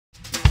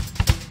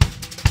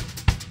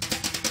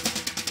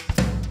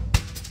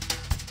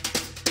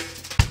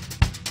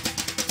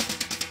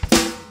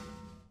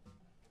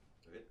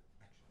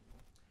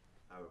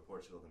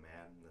Portugal the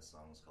Man, and this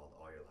song is called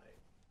All Your Light.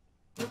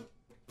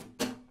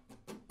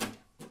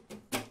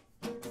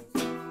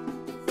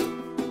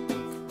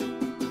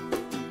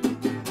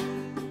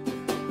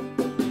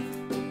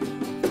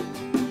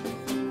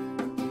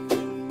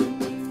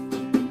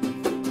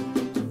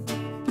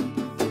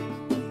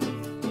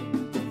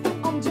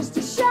 I'm just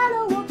a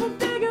shadow of a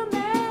bigger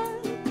man,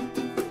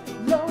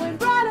 glowing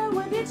brighter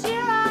with each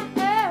year I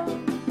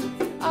am.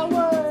 I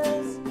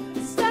was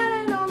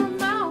standing on a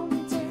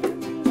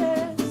mountain,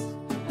 just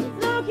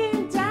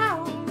looking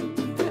down.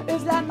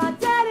 It's like my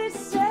daddy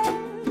said,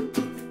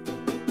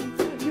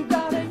 you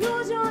gotta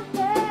use your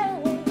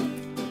head.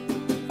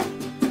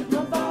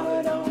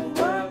 Nobody don't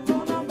work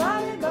for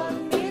nobody but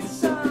me,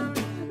 son.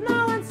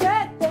 No one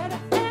said that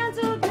I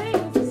answer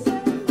things to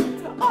say.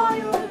 All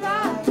your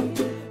life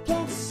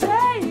can't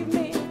save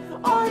me.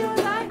 All your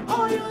life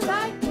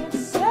can't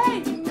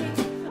save me.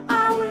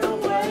 I will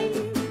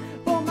wait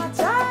for my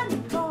time to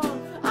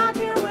come. I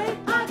can't wait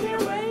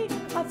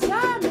my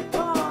time to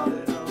come.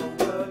 Don't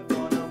work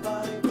for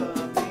nobody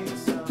but me,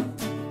 son.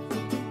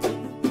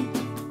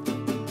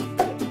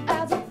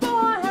 As a boy,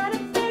 I had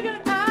it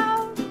figured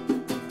out.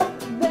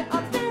 There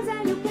are things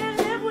that you can't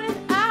live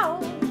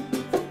without.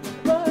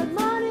 But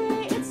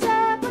money, it's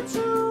sad but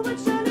true. It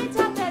surely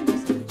taught that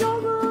this your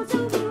rules,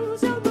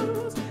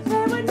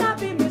 they would not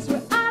be missed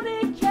where I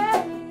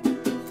became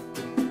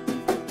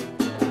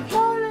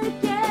whole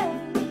again.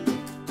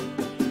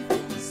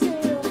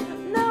 Still,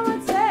 no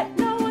one said,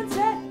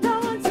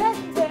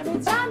 there be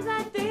times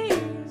like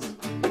these.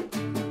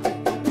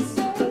 They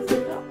say,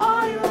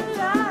 all your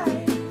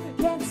life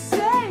can't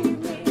save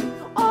me.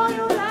 All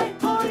your life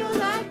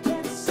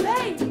can't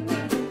save me.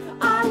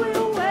 I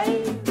will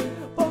wait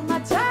for my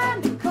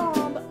time to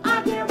come, but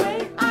I can't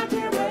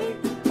wait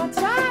my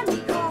time to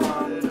come.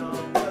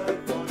 Don't work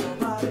for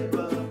nobody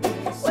but me,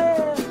 son.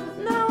 Well,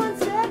 no one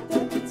said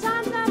there'd be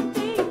times like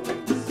these.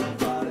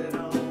 Somebody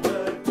don't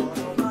work for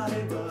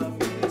nobody but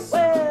me,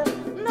 son. Well,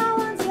 no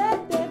one said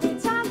there'd be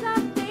times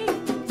like these.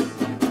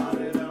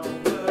 Somebody don't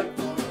work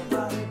for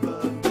nobody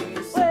but me,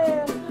 son.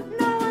 Well,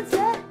 no one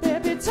said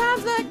there'd be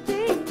times like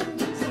these.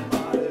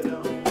 Somebody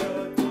don't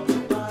work for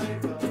nobody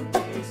but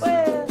me, son.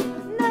 Well,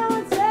 no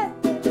one said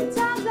there'd be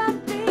times like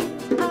these.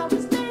 I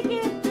was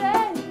thinking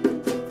then,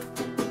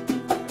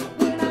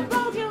 when I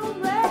broke your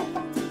legs.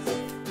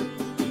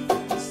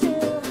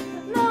 Still,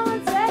 no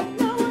one said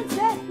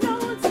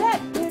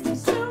it'd be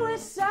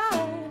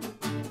suicide.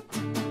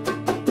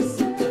 They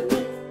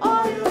said,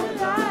 all your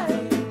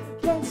life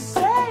can't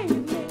save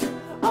me.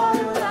 All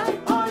your life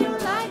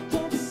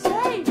can't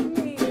save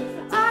me.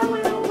 I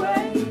will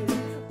wait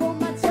for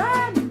my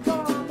time to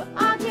come, but I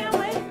can't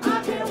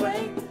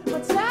wait my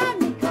time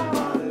to come.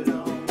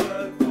 Don't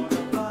work for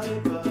nobody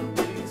but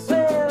me, son.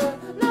 Well,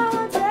 no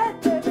one said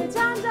there'd be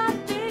times like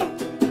these.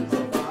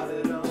 Somebody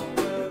don't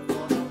work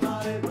for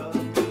nobody but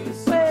me,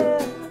 son. Well,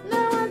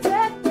 no one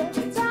said there'd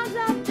be times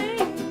like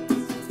these.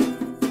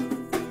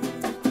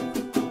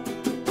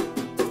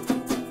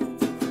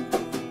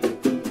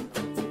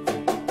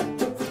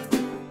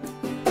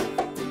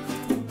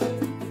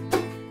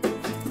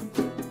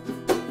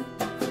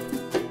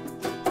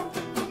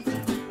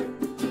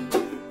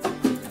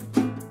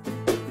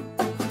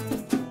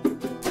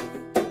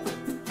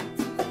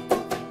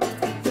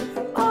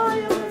 All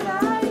your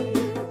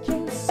life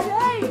can't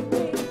save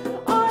me.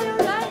 All your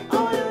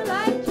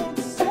life can't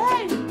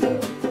save me.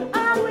 I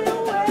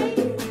will wait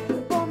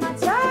for my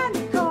time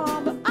to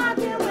come, but I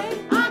can't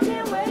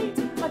wait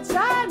my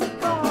time to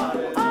come.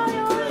 All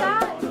your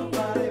life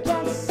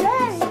can't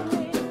save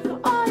me.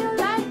 All your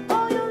life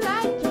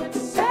can't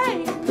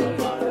save me.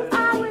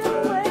 I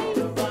will wait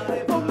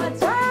for my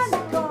time to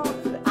come,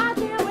 but I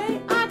can't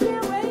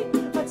wait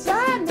my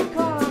time to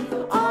come.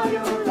 All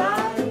your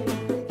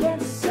life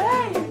can't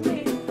save me.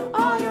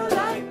 All your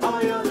life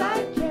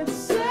can't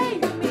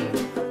save me.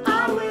 I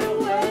will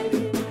wait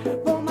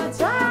for my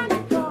time to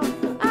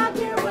come. I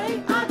can't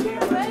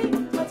wait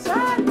my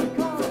time to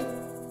come.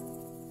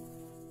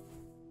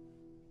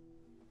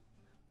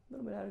 A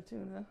little bit out of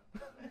tune, huh?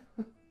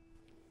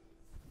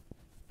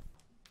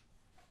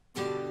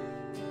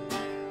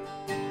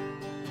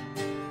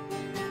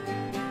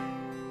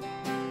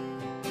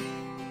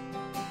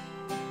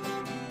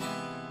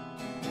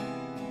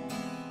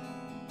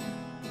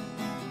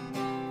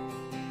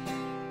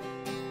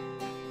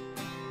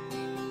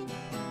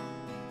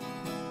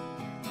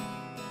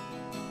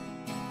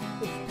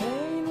 If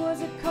pain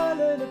was a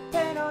color to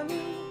paint on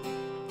you,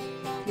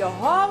 your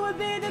heart would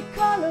be the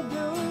color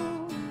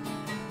blue.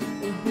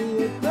 It'd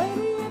be a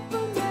gradient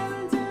from there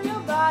until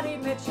your body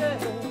met your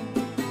head,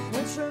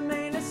 which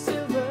remained a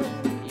silver.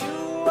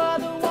 You are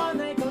the one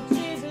they call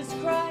Jesus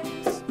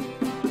Christ.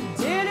 You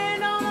did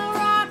it on a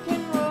rock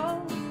and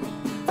roll,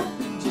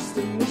 just a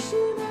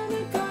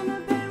missionary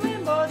gonna paint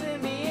rainbows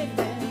in me and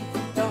then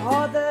the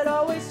heart that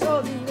always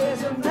told you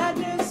there's a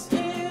madness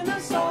in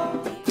us all.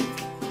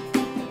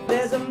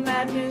 There's a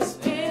madness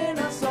in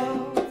us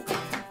all.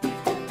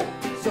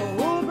 So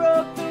who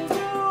broke the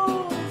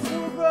rules? Who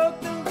broke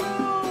the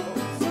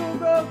rules? Who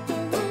broke the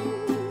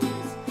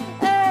rules?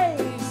 Hey,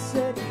 say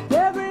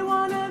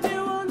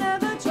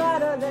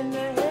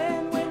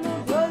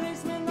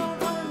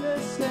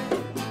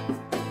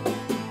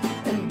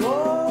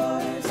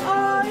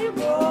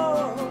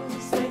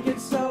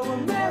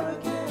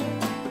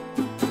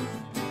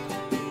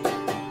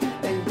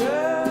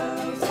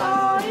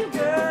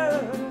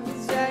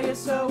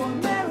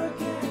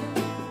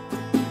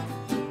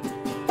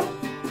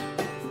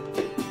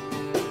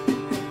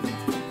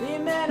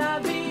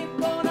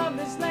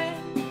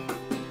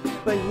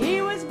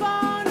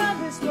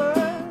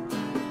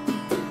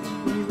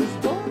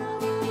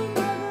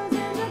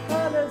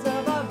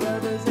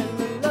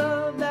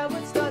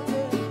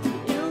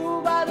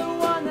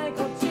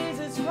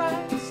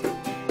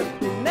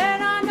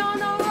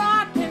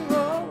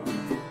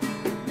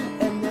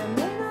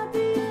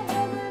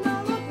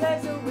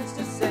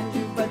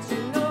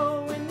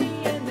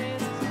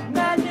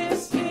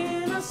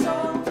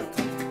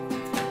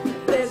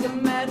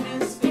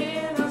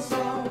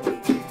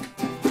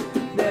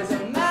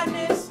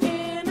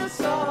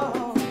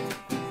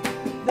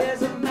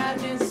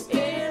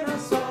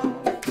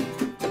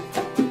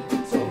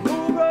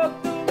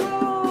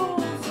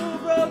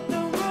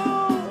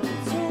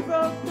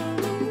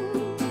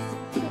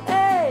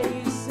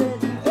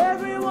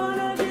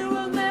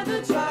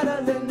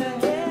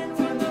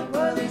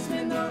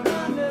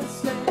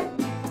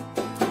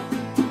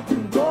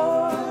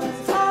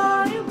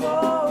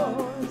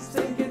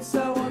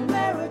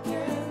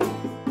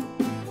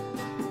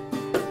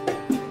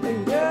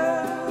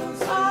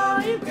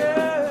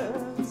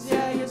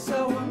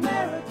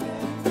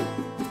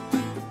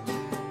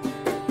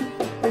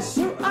Cause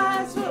you are